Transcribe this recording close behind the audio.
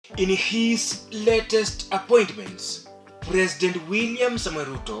In his latest appointments, President William Samoei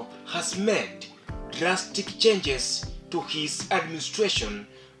Ruto has made drastic changes to his administration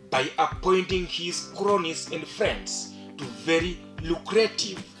by appointing his cronies and friends to very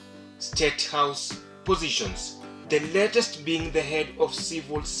lucrative Statehouse positions, the latest being the head of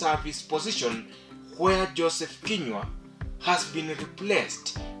civil service position, where Joseph KINYUA has been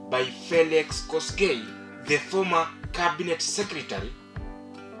replaced by FELIX KOSGEI, the former cabinet secretary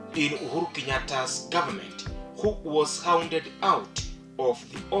in Uhuru Kenyatta's government, who was hounded out of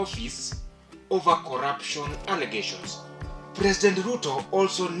the office over corruption allegations. President Ruto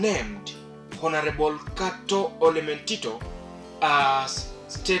also named Honorable KATOO METITO as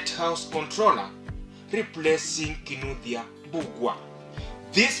Statehouse Controller, replacing KINUTHIA MBUGUA.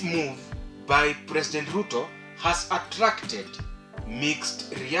 This move by President Ruto has attracted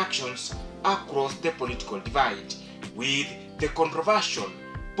mixed reactions across the political divide, with the controversial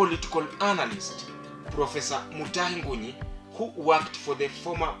political analyst Professor MUTAHI NGUNYI, who worked for the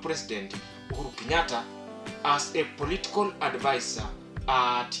former President Uhuru Kenyatta as a political advisor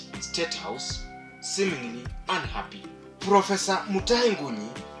at Statehouse, seemingly unhappy. Professor MUTAHI NGUNYI,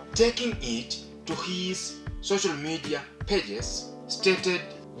 taking it to his social media pages, stated,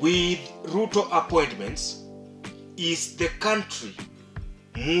 "With Ruto appointments, is the country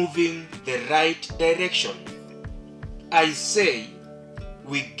moving the right direction? I say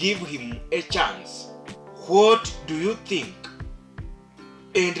we give him a chance. What do you think?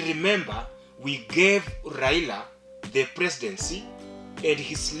 And remember, we gave Raila the presidency and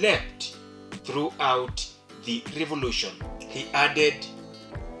he slept throughout the revolution." He added,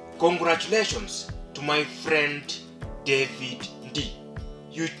 "Congratulations to my friend David D.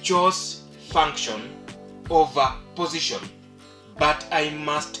 You chose function over position, but I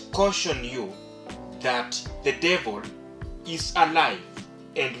must caution you that the devil is alive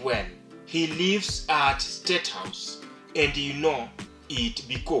and well. He lives at Statehouse, and you know it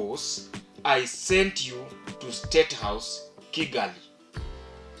because I sent you to Statehouse, Kigali.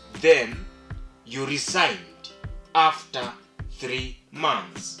 Then you resigned after 3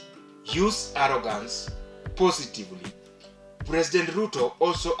 months. Use arrogance positively." President Ruto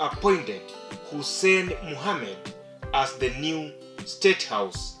also appointed Hussein Mohammed as the new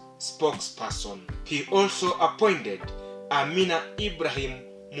Statehouse spokesperson. He also appointed Amina Ibrahim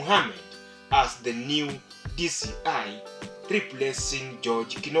Mohammed as the new DCI, replacing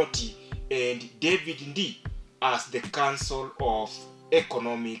George Kinoti, and David D as the Council of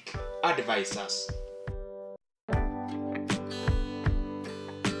Economic Advisors.